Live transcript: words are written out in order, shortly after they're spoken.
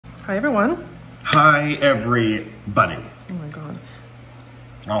Hi everyone. Hi everybody. Oh my god.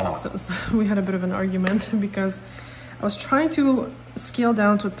 Oh. So we had a bit of an argument because I was trying to scale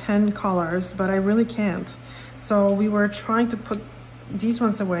down to 10 colors, but I really can't. So we were trying to put these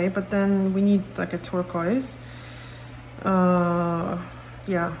ones away, but then we need like a turquoise.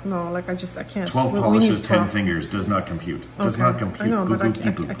 Yeah, no, like I can't. 12 polishes, 10 fingers does not compute. Does not compute. I know, but I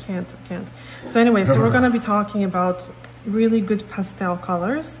can't. So anyway, so we're gonna be talking about really good pastel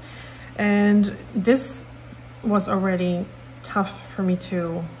colors. And this was already tough for me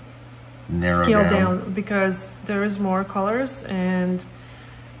to scale down because there is more colors and,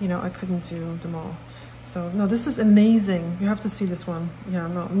 you know, I couldn't do them all. So no, this is amazing. You have to see this one. Yeah,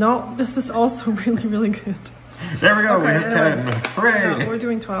 no, this is also really, really good. There we go, okay, we have 10. Hooray! No, we're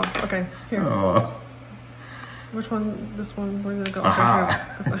doing 12. Okay, here. Oh. Which one? This one? Where did it go?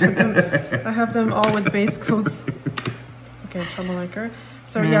 Aha. Okay, I have them all with base coats. Okay, troublemaker.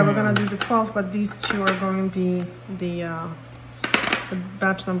 So yeah, we're gonna do the 12, but these two are going to be the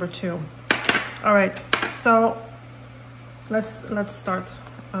batch number 2. All right, so let's start.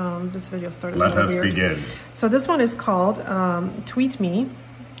 This video started. Let us begin. So this one is called Tweet Me,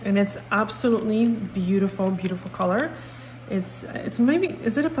 and it's absolutely beautiful, beautiful color. It's maybe,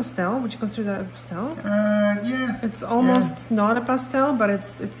 is it a pastel? Would you consider that a pastel? Yeah. It's almost not a pastel, but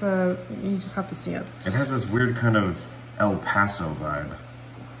it's a, you just have to see it. It has this weird kind of El Paso vibe.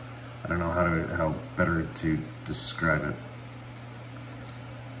 I don't know how better to describe it.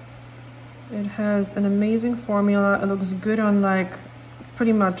 It has an amazing formula. It looks good on like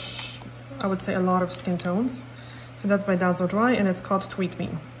pretty much, I would say, a lot of skin tones. So that's by Dazzle Dry, and it's called Tweet Me.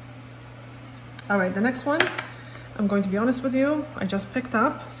 All right, the next one, I'm going to be honest with you, I just picked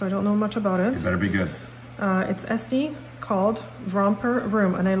up, so I don't know much about it. It better be good. It's SE, called Romper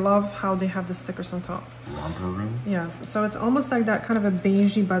Room, and I love how they have the stickers on top. Romper Room? Yes, so it's almost like that kind of a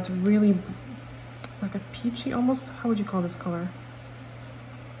beigey, but really like a peachy almost. How would you call this color?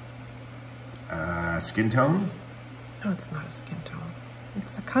 Skin tone? No, it's not a skin tone.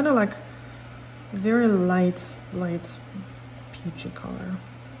 It's a kind of like very light peachy color.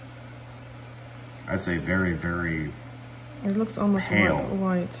 I say very, very It looks almost pale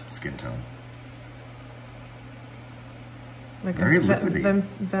white. Skin tone. Like very a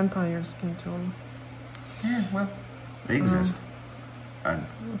vampire skin tone. Yeah, well, they exist.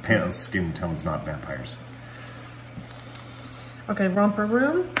 Pale skin tones, not vampires. Okay, Romper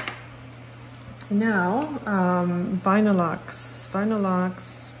Room. Now, Vinylux,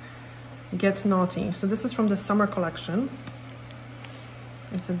 Get Naughty. So this is from the summer collection.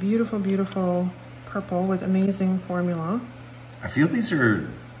 It's a beautiful, beautiful purple with amazing formula. I feel these are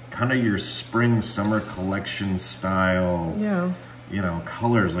kind of your spring summer collection style. Yeah. You know,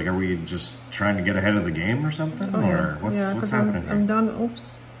 colors. Like, are we just trying to get ahead of the game or something? Oh, or what's happening here? I'm done.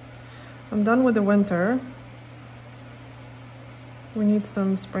 Oops. I'm done with the winter. We need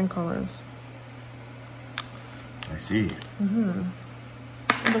some spring colors. I see.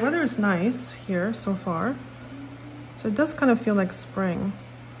 The weather is nice here so far, so it does kind of feel like spring.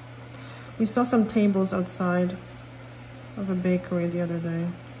 We saw some tables outside of a bakery the other day,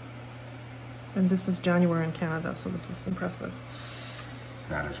 and this is January in Canada, so this is impressive.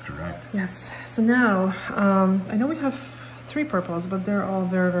 That is correct. Yes. So now I know we have 3 purples, but they're all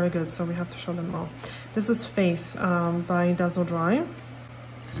very, very good, so we have to show them all. This is Faith by Dazzle Dry.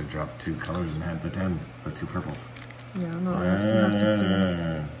 Could have dropped 2 colors and had the 2 purples. Yeah, no, I have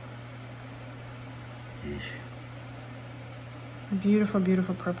to see. Yeesh. Beautiful,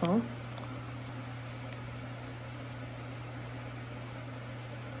 beautiful purple.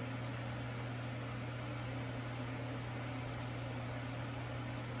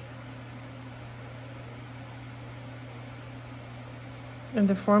 And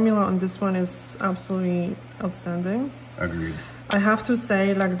the formula on this one is absolutely outstanding. Agreed. I have to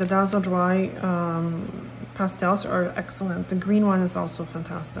say, like, the Dazzle Dry pastels are excellent. The green one is also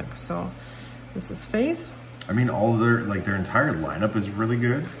fantastic. So this is Faith. I mean, all their entire lineup is really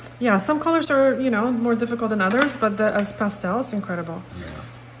good. Yeah, some colors are, you know, more difficult than others, but as pastels, incredible. Yeah.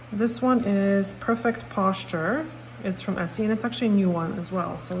 This one is Perfect Posture. It's from Essie, and it's actually a new one as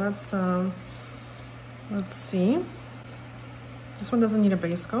well. So let's see. This one doesn't need a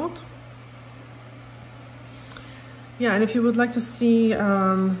base coat. Yeah, and if you would like to see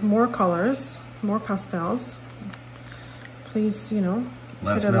more colors, more pastels, please, you know,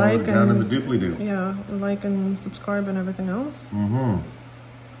 let us hit a know like down and, in the doobly-doo. Yeah, like and subscribe and everything else.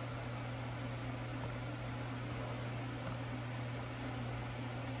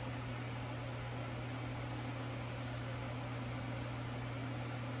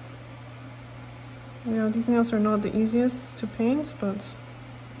 Yeah, these nails are not the easiest to paint, but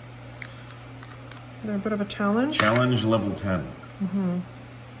They're a bit of a challenge. Challenge level 10. Mm-hmm.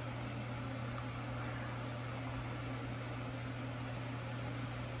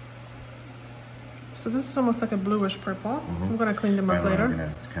 So this is almost like a bluish purple. Mm-hmm. I'm gonna clean them up later. I'm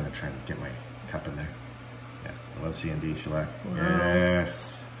gonna kind of try and get my cup in there. Yeah, I love C&D shellac. Wow.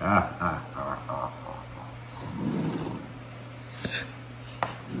 Yes.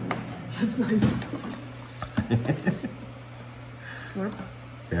 That's nice. Slurp.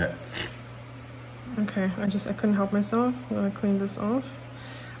 Yeah. Okay, I couldn't help myself. I'm gonna clean this off.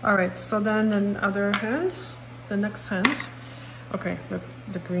 All right, so then the other hand, the next hand. Okay,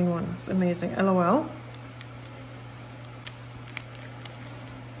 the green one is amazing. LOL.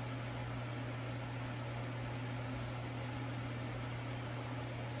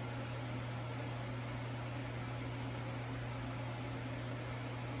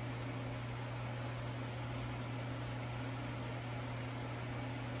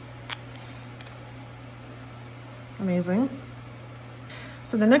 Amazing.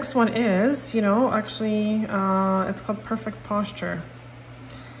 So the next one is, actually, it's called Perfect Posture.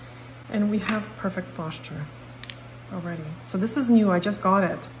 And we have Perfect Posture already. So this is new, I just got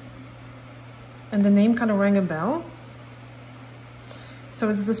it. And the name kind of rang a bell. So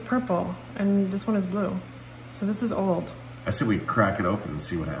it's this purple, and this one is blue. So this is old. I said we crack it open and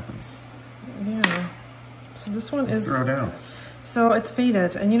see what happens. Yeah. So this one Let's throw down. So it's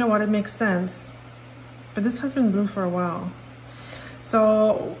faded, and you know what, it makes sense. But this has been blue for a while.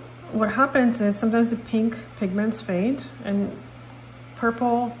 So what happens is sometimes the pink pigments fade, and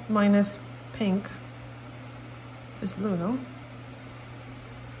purple minus pink is blue, no?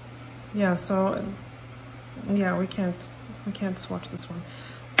 Yeah, so yeah, we can't swatch this one.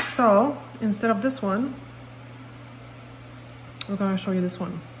 So instead of this one, we're gonna show you this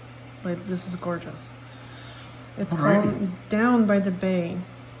one. Like, this is gorgeous. It's called Down by the Bay.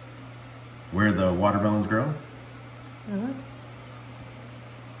 Where the watermelons grow? Yeah.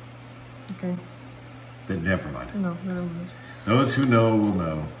 Okay. Then never mind. No, never mind. Those who know will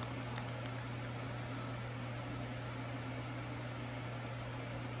know.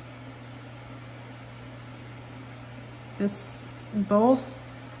 Both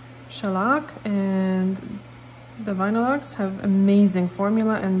shellac and the Vinyl have amazing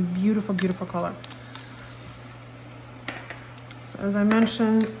formula and beautiful, beautiful color. So as I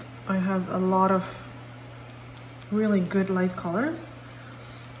mentioned, I have a lot of really good light colors.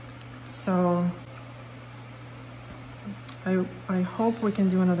 So I hope we can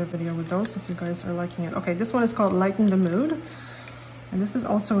do another video with those if you guys are liking it. Okay, this one is called Lighten the Mood. And this is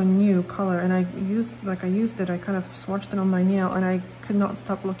also a new color, and I used it, I kind of swatched it on my nail, and I could not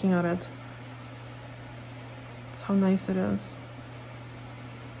stop looking at it. That's how nice it is.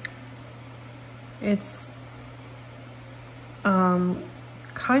 It's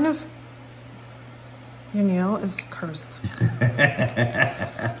kind of, your nail is cursed.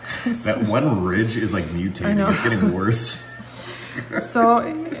 That one ridge is like mutating, it's getting worse. So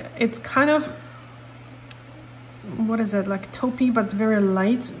it's kind of, what is it, like taupey but very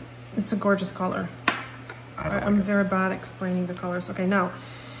light. It's a gorgeous color. I'm very bad at explaining the colors. Okay, now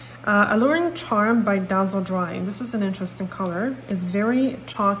Alluring Charm by Dazzle Dry. This is an interesting color. It's very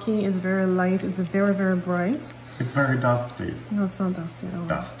chalky, it's very light, it's very, very bright. It's very dusty. No, it's not dusty at all.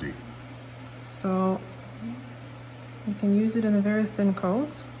 Dusty. So you can use it in a very thin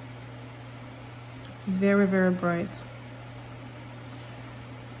coat. It's very, very bright.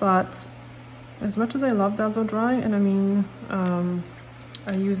 But as much as I love Dazzle Dry, and I mean,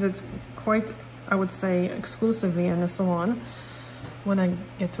 I use it quite, I would say, exclusively in a salon when I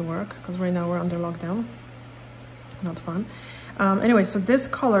get to work, because right now we're under lockdown. Not fun. Anyway, so this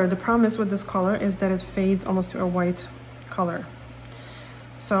color, the promise with this color is that it fades almost to a white color.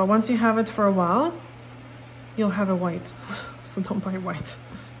 So once you have it for a while, you'll have a white. So don't buy white,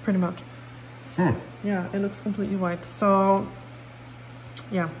 pretty much. Yeah, it looks completely white. So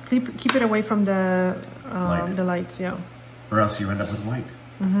yeah, keep it away from the lights, yeah. Or else you end up with white.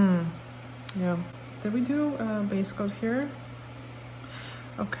 Yeah. Did we do a base coat here?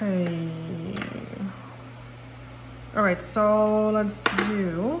 Okay. All right, so let's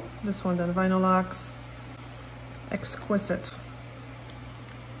do this one then, Vinyl Exquisite.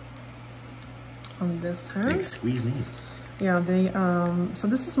 On this hand. Excuse me. Yeah, they so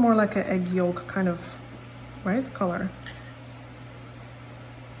this is more like an egg yolk kind of, right, color.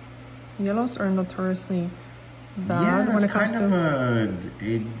 Yellows are notoriously bad when it comes to... kind of an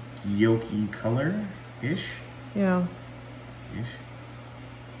egg yolky color-ish. Yeah. Ish.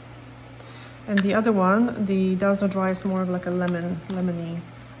 And the other one, the Dazzle Dry, is more of like a lemony.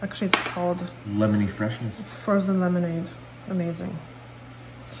 Actually, it's called... Lemony Freshness. Frozen Lemonade. Amazing.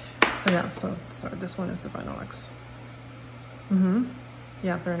 So yeah, so this one is the Vinyl X.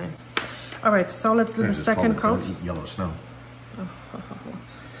 Yeah, very nice. All right, so let's do the second coat. Yellow snow.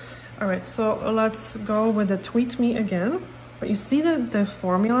 All right, so let's go with the Tweet Me again. But you see the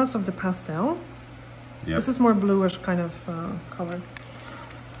formulas of the pastel? Yep. This is more bluish kind of color.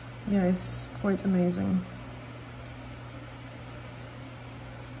 Yeah, it's quite amazing.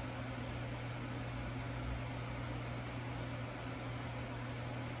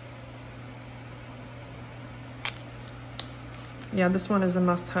 Yeah, this one is a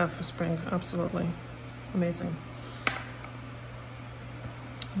must-have for spring, absolutely. Amazing.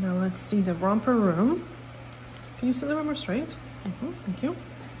 Now let's see the Romper Room. Can you see the rumor straight? Thank you.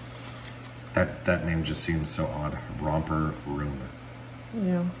 That name just seems so odd. Romper Room.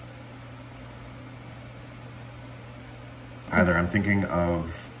 Yeah. Either I'm thinking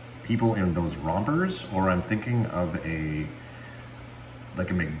of people in those rompers, or I'm thinking of like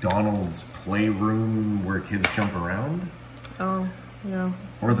a McDonald's playroom where kids jump around. Oh, yeah.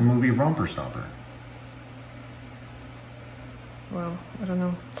 Or the movie Romper Stomper. Well, I don't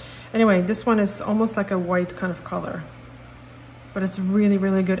know. Anyway, this one is almost like a white kind of color, but it's really,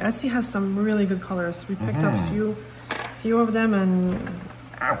 really good. Essie has some really good colors. We picked up a few of them, and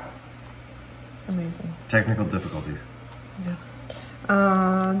ow, amazing. Technical difficulties.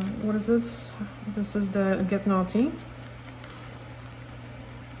 Yeah. What is it? This is the Get Naughty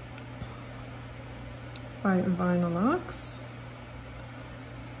by Vinyl X.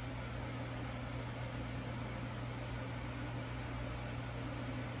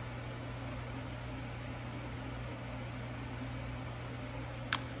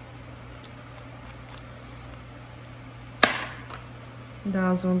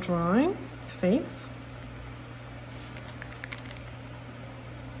 Dazzle Dry, Faith.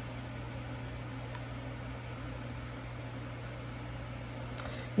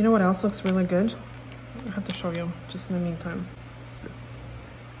 You know what else looks really good? I have to show you just in the meantime.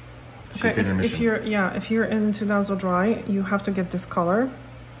 Okay, if you're into Dazzle Dry, you have to get this color,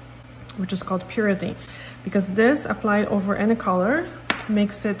 which is called Purity, because this applied over any color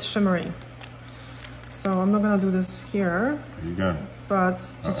makes it shimmery. So I'm not gonna do this here. You go. But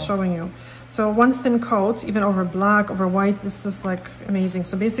just showing you. So one thin coat, even over black, over white, this is like amazing.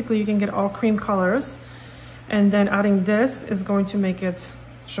 So basically you can get all cream colors, and then adding this is going to make it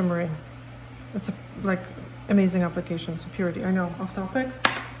shimmery. It's a like amazing application. So Purity, I know, off topic.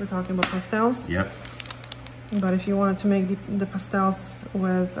 We're talking about pastels. Yep. But if you wanted to make the pastels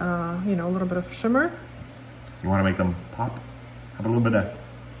with, you know, a little bit of shimmer. You want to make them pop? Have a little bit of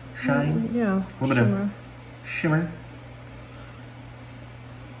shine? Yeah, a little bit of shimmer.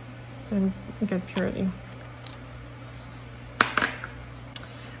 And get Purity.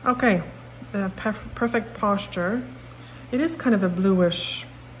 Okay, Perfect Posture. It is kind of a bluish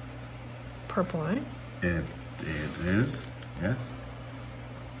purple, eh? It is, yes.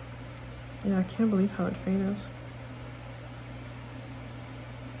 Yeah, I can't believe how it faded.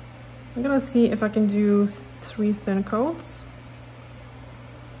 I'm gonna see if I can do 3 thin coats.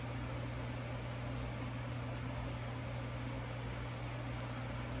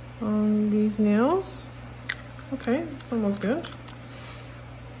 On these nails. Okay, it's almost good.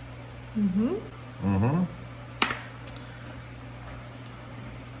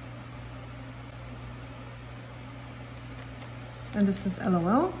 And this is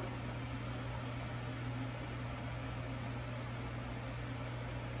LOL.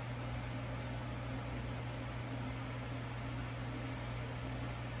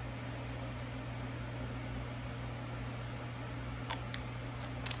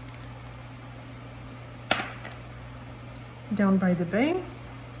 Down by the Bay.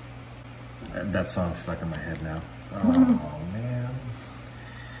 That song's stuck in my head now. Oh man.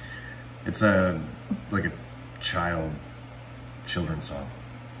 It's like a children's song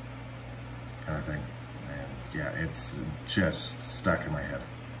kind of thing. And yeah, it's just stuck in my head.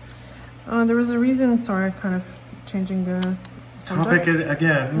 There was a reason, sorry, kind of changing the subject. Topic is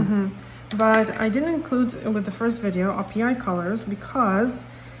again. But I didn't include with the first video OPI colors because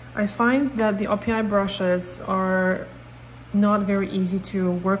I find that the OPI brushes are not very easy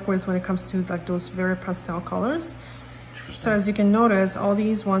to work with when it comes to like those very pastel colors. So as you can notice, all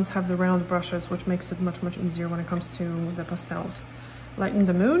these ones have the round brushes, which makes it much easier when it comes to the pastels. Lighten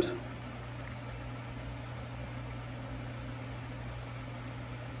the mood.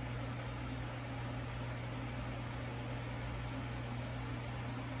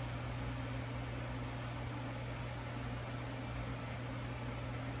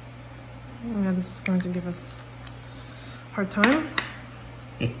 Yeah, this is going to give us hard time.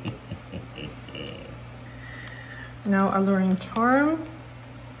 Now Alluring Charm.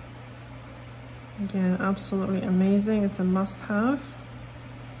 Again, absolutely amazing. It's a must-have,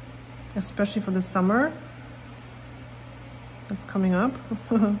 especially for the summer. It's coming up,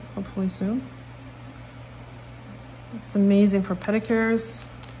 hopefully soon. It's amazing for pedicures.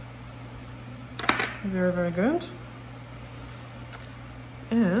 Very, very good.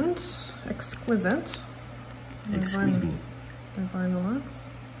 And exquisite. Exquisite. Vinyl wax.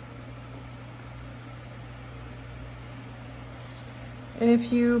 And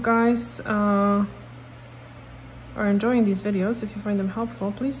if you guys are enjoying these videos, if you find them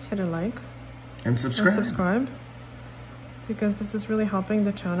helpful, please hit a like and subscribe. Because this is really helping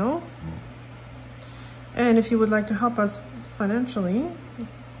the channel. And if you would like to help us financially,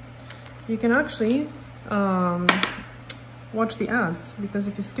 you can actually watch the ads, because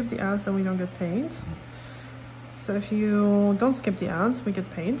if you skip the ads, then we don't get paid. So if you don't skip the ads, we get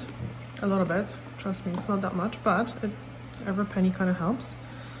paid a little bit. Trust me, it's not that much, but every penny kind of helps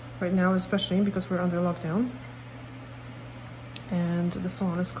right now, especially because we're under lockdown and the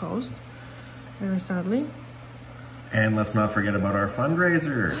salon is closed, very sadly. And let's not forget about our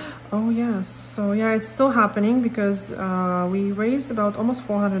fundraiser. Oh yes, so yeah, it's still happening, because we raised about almost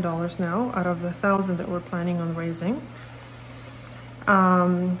 $400 now out of the $1,000 that we're planning on raising. So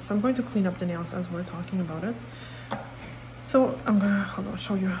I'm going to clean up the nails as we're talking about it. So I'm gonna, hold on,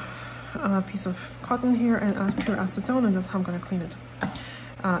 show you a piece of cotton here and pure acetone, and that's how I'm gonna clean it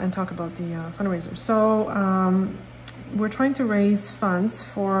and talk about the fundraiser. So we're trying to raise funds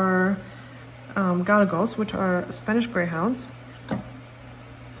for galgos, which are Spanish greyhounds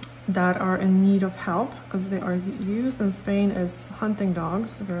that are in need of help, because they are used in Spain as hunting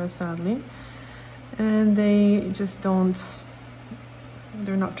dogs, very sadly, and they just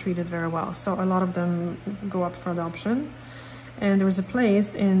they're not treated very well. So a lot of them go up for adoption. And there was a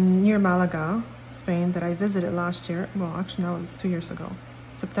place near Malaga, Spain, that I visited last year. Well, actually now it's 2 years ago,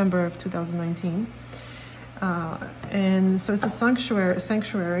 September of 2019. And so it's a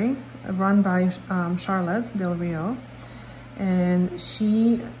sanctuary run by Charlotte Del Rio, and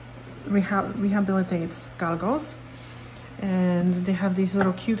she rehabilitates galgos, and they have these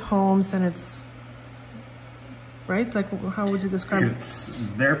little cute homes, and it's right, like, how would you describe it?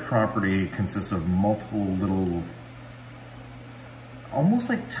 Their property consists of multiple little, almost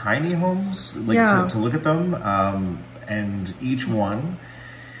like tiny homes, like yeah. to look at them, and each one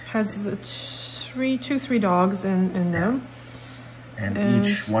has two, three dogs in them. And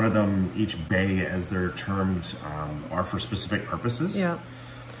each one of them, each bay, as they're termed, are for specific purposes. Yeah.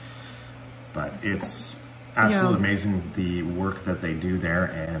 But it's absolutely amazing the work that they do there,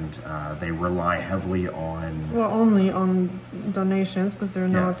 and they rely heavily on... Well, only on donations, because they're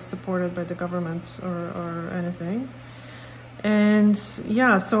not supported by the government or anything. And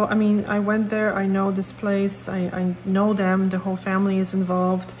yeah, so I mean, I went there, I know this place, I know them, the whole family is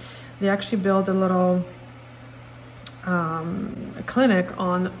involved. They actually built a little a clinic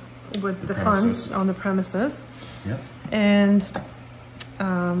with the funds on the premises. Yeah. And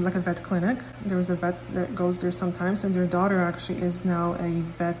like a vet clinic. There was a vet that goes there sometimes, and their daughter actually is now a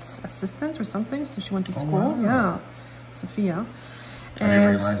vet assistant or something. So she went to school. Wow. Yeah, Sophia. I didn't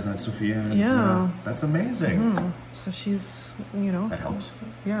realize that, Sophia. Yeah. That's amazing. So she's, you know. That helps.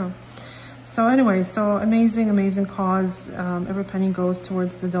 Yeah. So anyway, so amazing cause. Every penny goes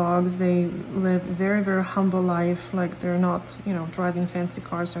towards the dogs. They live very, very humble life. Like, they're not, you know, driving fancy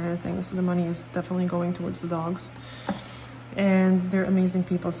cars or anything. So the money is definitely going towards the dogs. And they're amazing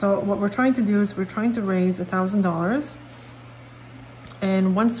people. So what we're trying to do is we're trying to raise $1,000.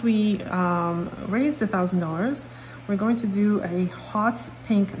 And once we raise the $1,000, we're going to do a hot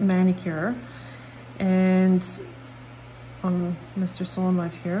pink manicure and on Mr. Salon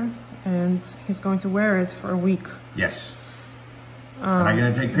Life here, and he's going to wear it for a week. Yes. And I'm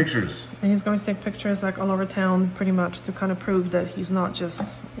going to take pictures. And he's going to take pictures like all over town, pretty much, to kind of prove that he's not just,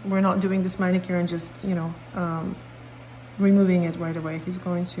 we're not doing this manicure and just, you know, removing it right away. He's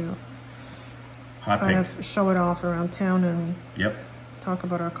going to kind of show it off around town and talk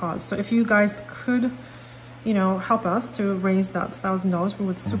about our cause. So if you guys could, you know, help us to raise that $1,000, we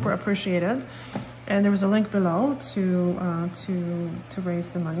would super appreciate it. And there was a link below to raise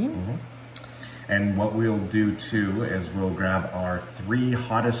the money. And what we'll do too is we'll grab our 3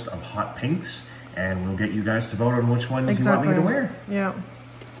 hottest of hot pinks, and we'll get you guys to vote on which ones you want me to wear. Yeah.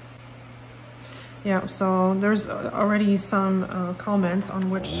 Yeah, so there's already some comments on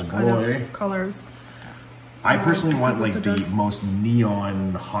which kind of colors. I personally want like the most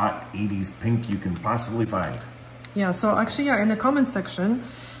neon hot 80s pink you can possibly find. Yeah, so actually, in the comment section,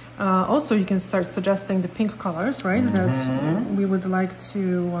 also you can start suggesting the pink colors, right? That we would like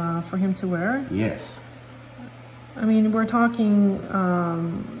for him to wear. Yes. I mean, we're talking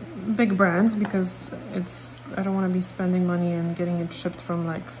big brands because I don't want to be spending money and getting it shipped from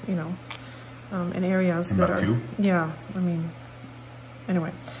like, you know, in areas that are, yeah, I mean,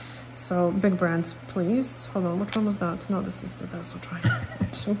 anyway. So big brands, please. Hold on, which one was that? No, this is the Dazzle Dry.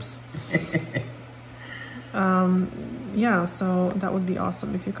 Oops. Yeah, so that would be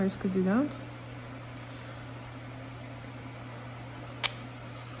awesome if you guys could do that.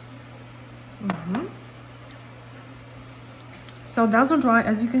 So Dazzle Dry,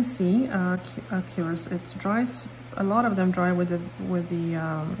 as you can see, cures. It dries. A lot of them dry with the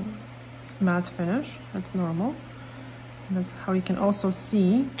matte finish. That's normal. And that's how you can also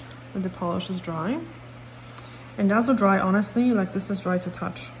see that the polish is dry. And Dazzle Dry, honestly, like this is dry to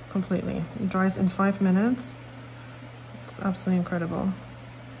touch completely. It dries in 5 minutes. It's absolutely incredible.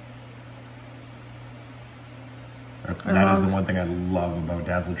 That is the one thing I love about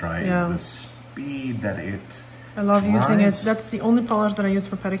Dazzle Dry, is the speed that it I love using it. That's the only polish that I use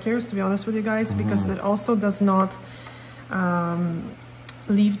for pedicures, to be honest with you guys, because it also does not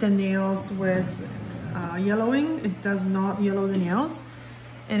leave the nails with yellowing. It does not yellow the nails.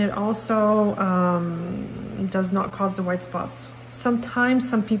 And it also does not cause the white spots. Sometimes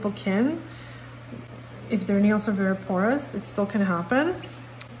some people can. If their nails are very porous, it still can happen,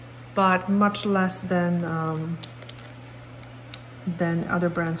 but much less than other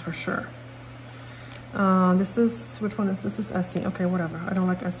brands for sure. This is, which one is this? Is Essie. Okay, whatever. I don't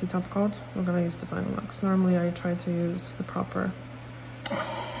like Essie top coat. We're gonna use the Final Lux. Normally I try to use the proper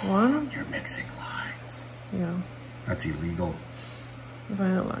one. You're mixing lines. Yeah. That's illegal.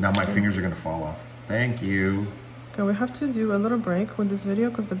 Final Lux. Now my fingers are gonna fall off. Thank you. Okay, we have to do a little break with this video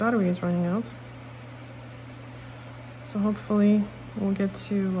because the battery is running out. So hopefully we'll get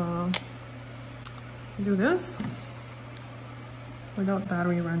to do this without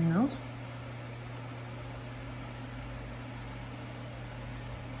battery running out.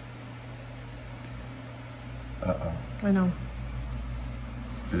 Uh-oh. I know.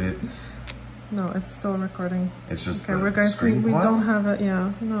 Did it? No, it's still recording. It's just okay. We're guys. We don't have it.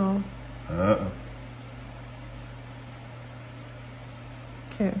 Yeah. No. Uh-oh.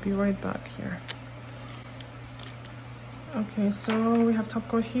 Okay, be right back here. Okay, so we have top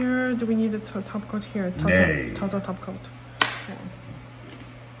coat here. Do we need a top coat here? Total top coat. Okay.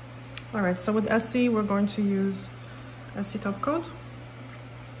 All right. So with Essie, we're going to use Essie top coat.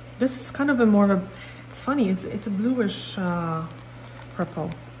 This is kind of a more of a. It's funny. It's a bluish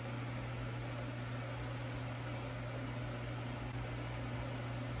purple.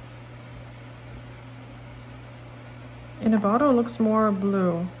 In a bottle, it looks more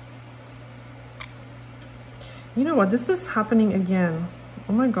blue. You know what? This is happening again.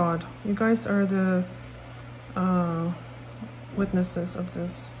 Oh my God. You guys are the witnesses of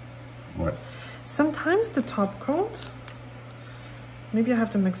this. What? Sometimes the top coat, maybe I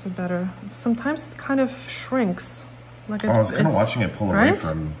have to mix it better. Sometimes it kind of shrinks. Like I was kind of watching it pull away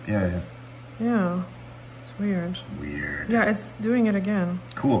from, yeah. Yeah, it's weird. Weird. Yeah, it's doing it again.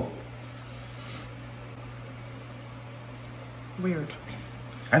 Cool. Weird.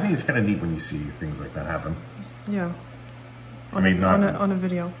 I think it's kind of neat when you see things like that happen. Yeah. I mean, not on a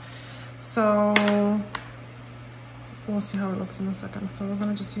video. So we'll see how it looks in a second. So we're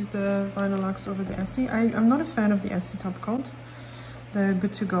gonna just use the Vinyl Lux over the Essie. I'm not a fan of the Essie top coat. The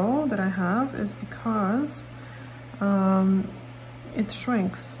Good to Go that I have is because it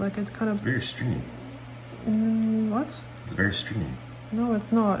shrinks. Like it kind of. It's very stringy. What? It's very stringy. No,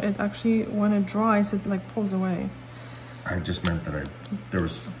 it's not. It actually, when it dries, it like pulls away. I just meant that there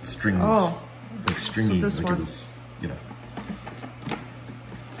was strings, like stringy, so like it was, you know.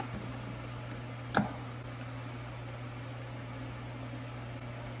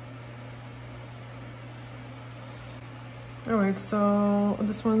 All right, so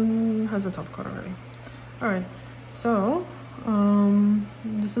this one has a top coat already. All right, so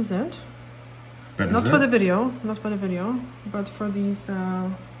this is it. Not for the video, but for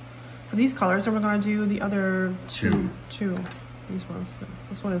these colors, and we're gonna do the other two. These ones.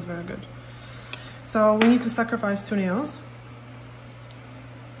 This one is very good. So we need to sacrifice 2 nails,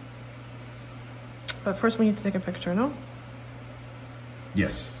 but first we need to take a picture. No?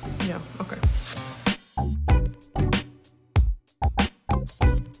 Yes. Yeah. Okay.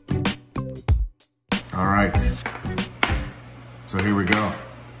 All right. So here we go.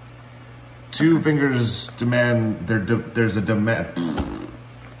 2 fingers demand. There's a demand.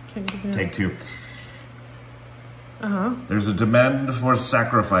 Take 2. There's a demand for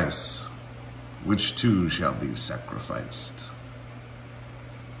sacrifice. Which 2 shall be sacrificed?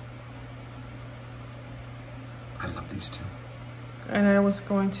 I love these 2. And I was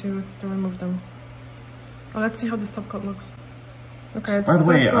going to remove them. Oh, let's see how this top coat looks. Okay. By the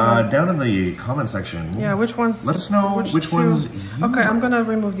way, down in the comment section. Yeah, which ones? Let us know which ones. Okay, I'm gonna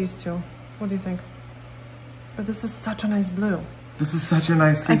remove these two. What do you think? But this is such a nice blue. This is such a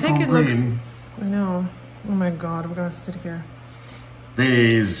nice seafoam green. I know. Oh my God, we're gonna sit here.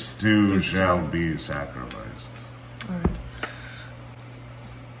 These two shall be sacrificed. All right.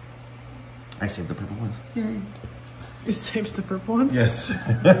 I saved the purple ones. Yeah. You saved the purple ones? Yes.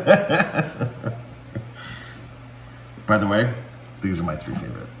 By the way, these are my 3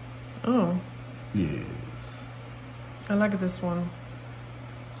 favorite. Oh. Yes. I like this one.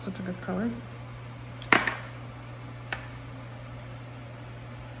 Such a good color.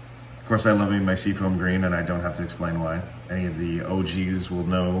 Of course, I love my seafoam green, and I don't have to explain why. Any of the OGs will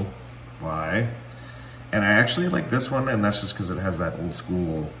know why. And I actually like this one, and that's just because it has that old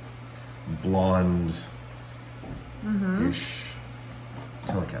school blonde-ish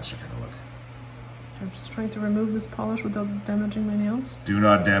Telecaster kind of look. I'm just trying to remove this polish without damaging my nails. Do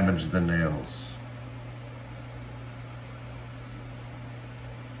not damage the nails.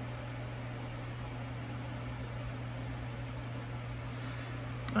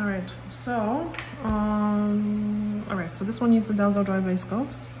 All right, so, all right, so this one needs a Dazzle Dry base coat.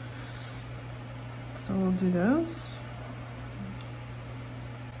 So we'll do this.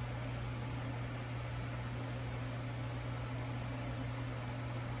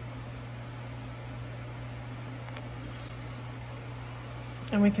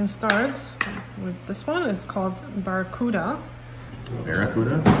 And we can start with this one. It's called Barracuda.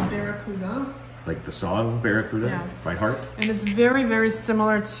 Barracuda? Barracuda. Like the song Barracuda, yeah, by heart? And it's very, very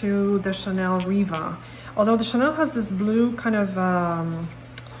similar to the Chanel Riva. Although the Chanel has this blue kind of,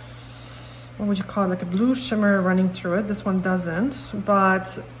 what would you call it? Like a blue shimmer running through it. This one doesn't,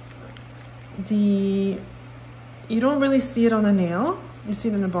 but you don't really see it on the nail. You see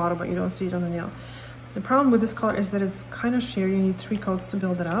it in the bottle, but you don't see it on the nail. The problem with this color is that it's kind of sheer. You need 3 coats to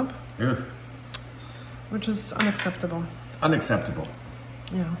build it up. Ugh. Which is unacceptable. Unacceptable.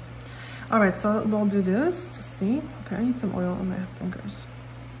 Yeah. All right, so we'll do this to see. Okay, I need some oil on my fingers.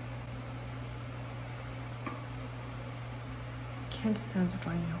 Can't stand the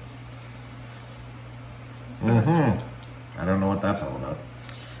dry nails. I don't know what that's all about.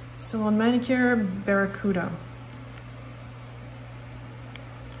 So on Manicure, Barracuda.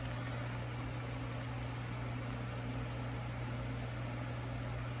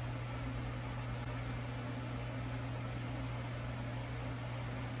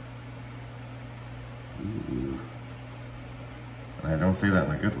 Ooh. I don't say that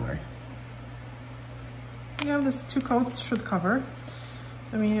in a good way. Yeah, this 2 coats should cover.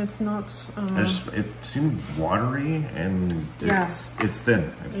 I mean, it's not... it seemed watery and it's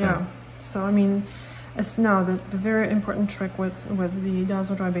thin. It's thin. So, I mean, it's now the very important trick with the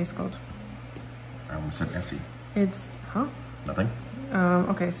Dazzle Dry base coat. I almost said Essie. It's, huh? Nothing.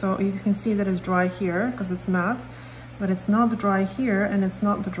 Okay, so you can see that it's dry here because it's matte, but it's not dry here and it's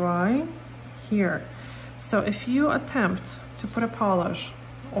not dry here. So if you attempt to put a polish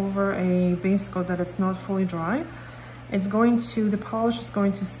over a base coat that it's not fully dry, the polish is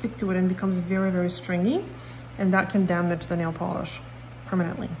going to stick to it and becomes very, very stringy, and that can damage the nail polish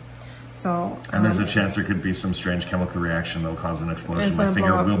permanently. So, and there's a chance there could be some strange chemical reaction that will cause an explosion. My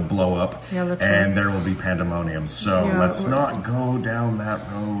finger will blow up, and there will be pandemonium. So let's not go down that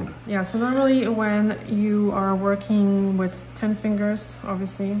road. Yeah, so normally when you are working with 10 fingers,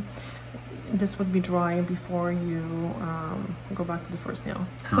 obviously, this would be dry before you go back to the first nail.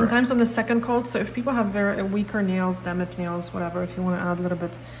 Correct. Sometimes on the second coat, so if people have very weaker nails, damaged nails, whatever, if you want to add a little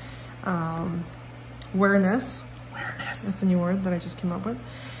bit wearness, that's a new word that I just came up with,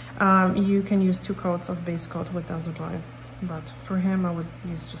 you can use 2 coats of base coat with Dazzle Dry, but for him I would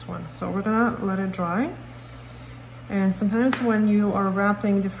use just 1. So we're gonna let it dry, and sometimes when you are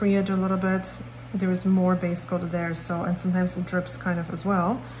wrapping the free edge a little bit, there is more base coat there, so, and sometimes it drips kind of as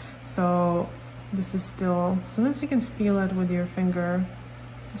well. So this is still, sometimes you can feel it with your finger.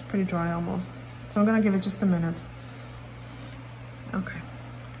 This is pretty dry almost. So I'm gonna give it just a minute. Okay.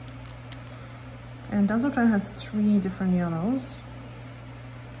 And Dazzle Dry has 3 different yellows.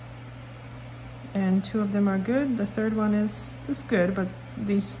 And 2 of them are good. The third one is good, but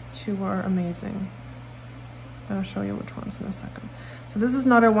these 2 are amazing. I'll show you which ones in a second. So this is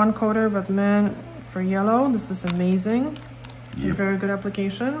not a 1 coater, but man, for yellow, this is amazing. Yep. Very good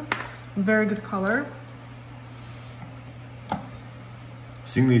application, very good color.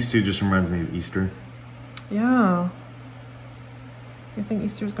 Seeing these 2 just reminds me of Easter. Yeah. You think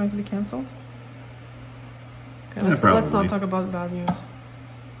Easter is going to be canceled? Okay, let's not talk about bad news.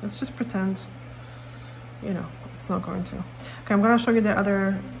 Let's just pretend, you know, it's not going to. Okay, I'm gonna show you the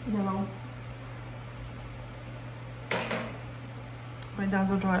other yellow.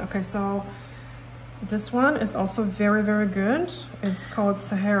 Dazzle Dry. Okay, so this one is also very, very good. It's called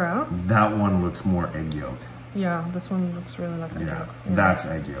Sahara. That one looks more egg yolk. Yeah, this one looks really like egg yolk. Yeah. That's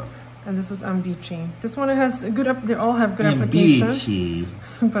egg yolk. And this is Ambici. This one has a good, they all have good application.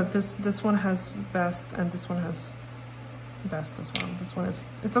 But this one has best, and this one has best as well. This one is,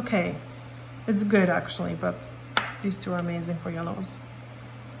 it's okay. It's good actually, but these two are amazing for yellows.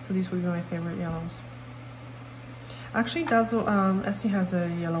 So these would be my favorite yellows. Actually, Dazzle, Essie has a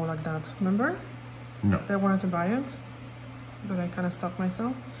yellow like that, remember? No. I wanted to buy it, but I kind of stopped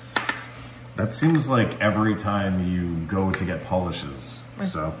myself. That seems like every time you go to get polishes.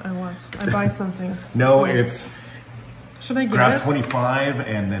 I buy something. No, it's should I get grab it? 25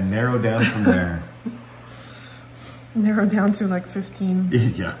 and then narrow down from there. Narrow down to like 15.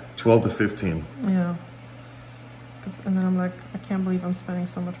 Yeah, 12 to 15. Yeah. And then I'm like, I can't believe I'm spending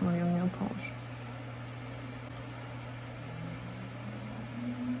so much money on nail polish.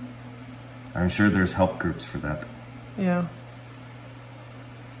 I'm sure there's help groups for that. Yeah.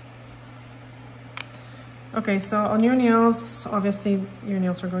 Okay, so on your nails, obviously your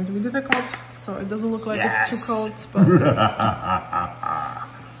nails are going to be difficult, so it doesn't look like it's 2 coats, but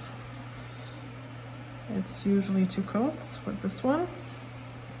it's usually 2 coats with this one.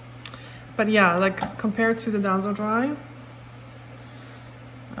 But yeah, like compared to the Dazzle Dry,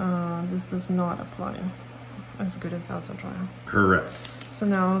 this does not apply as good as Dazzle Dry. Correct. So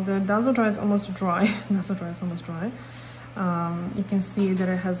now the Dazzle Dry is almost dry. Dazzle Dry is almost dry. You can see that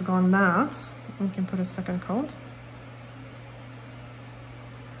it has gone matte. We can put a second coat.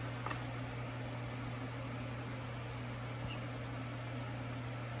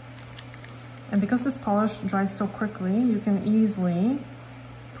 And because this polish dries so quickly, you can easily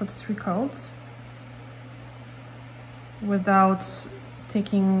put 3 coats without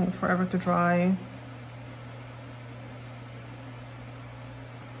taking forever to dry.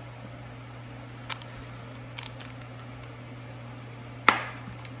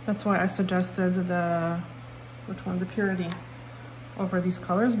 That's why I suggested the Purity over these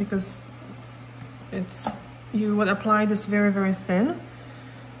colors, because you would apply this very, very thin,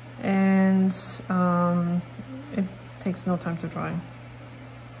 and it takes no time to dry.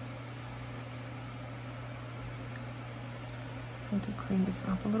 I need to clean this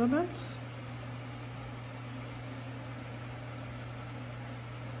up a little bit.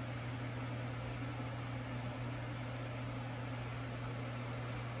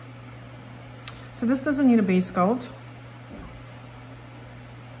 So this doesn't need a base coat.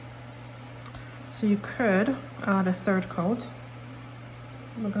 So you could add a 3rd coat.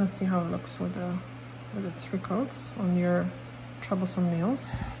 We're gonna see how it looks with the 3 coats on your troublesome nails.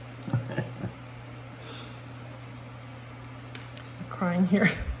 Just crying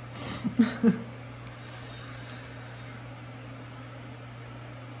here. What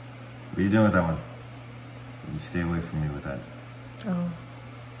are you doing with that one? You stay away from me with that. Oh.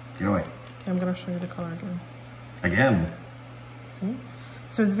 Get away. Okay, I'm gonna show you the color again. Again? See?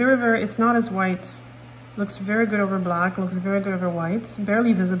 So it's very, very, it's not as white. Looks very good over black, looks very good over white.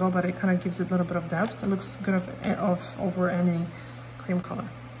 Barely visible, but it kind of gives it a little bit of depth. It looks good over any cream color.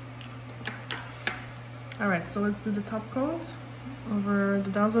 All right, so let's do the top coat over the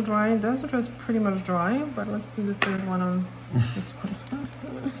Dazzle Dry. Dazzle Dry is pretty much dry, but let's do the 3rd one on this one.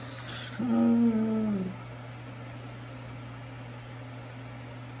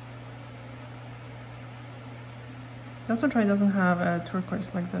 Dazzle Dry doesn't have a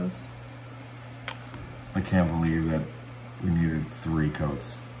turquoise like this. I can't believe that we needed 3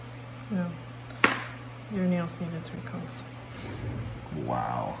 coats. Yeah. Your nails needed 3 coats.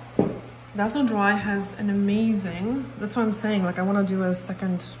 Wow. Dazzle Dry has an amazing, that's what I'm saying, like I want to do a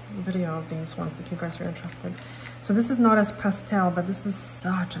second video of these ones if you guys are interested. So this is not as pastel, but this is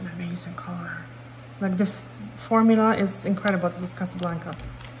such an amazing color. Like the formula is incredible. This is Casablanca.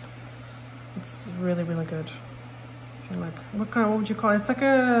 It's really, really good. Like, what would you call it? It's like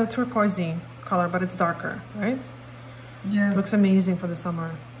a turquoisey color, but it's darker, right? Yeah. It looks amazing for the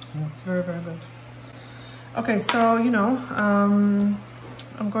summer. Yeah. It's very, very good. Okay, so, you know, I'm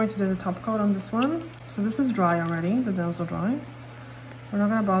going to do the top coat on this one. So this is dry already, the Dazzle Dry. We're not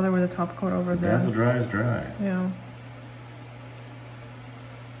gonna bother with the top coat over there. Dazzle Dry is dry. Yeah.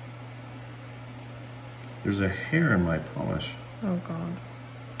 There's a hair in my polish. Oh, God.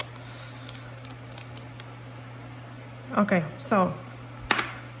 Okay, so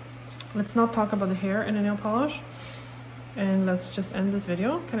let's not talk about the hair in a nail polish, and let's just end this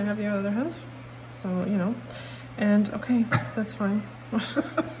video. Can I have your other hand? So, you know, and okay, that's fine.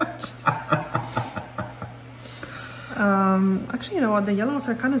 Jesus. Actually, you know what? The yellows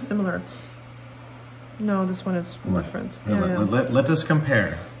are kind of similar. No, this one is different. Yeah, let us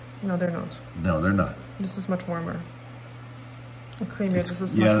compare. No, they're not. No, they're not. This is much warmer. And creamier. This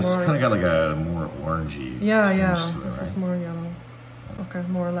is yeah, much this more. kind of got like a more orangey. Yeah. This right? is more yellow. Okay,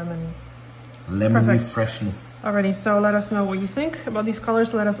 more lemony. Lemony freshness. Alrighty, so let us know what you think about these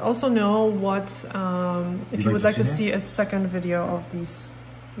colors. Let us also know what if you would like to see a second video of these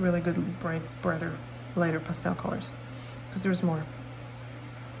really good, brighter, lighter pastel colors, because there's more.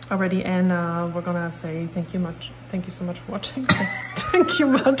 Already, and we're gonna say thank you so much for watching. Thank you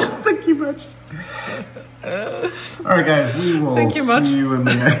much. All right, guys, we will see you in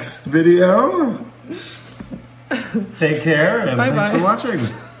the next video. Take care, and thanks for watching.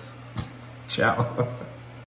 Ciao.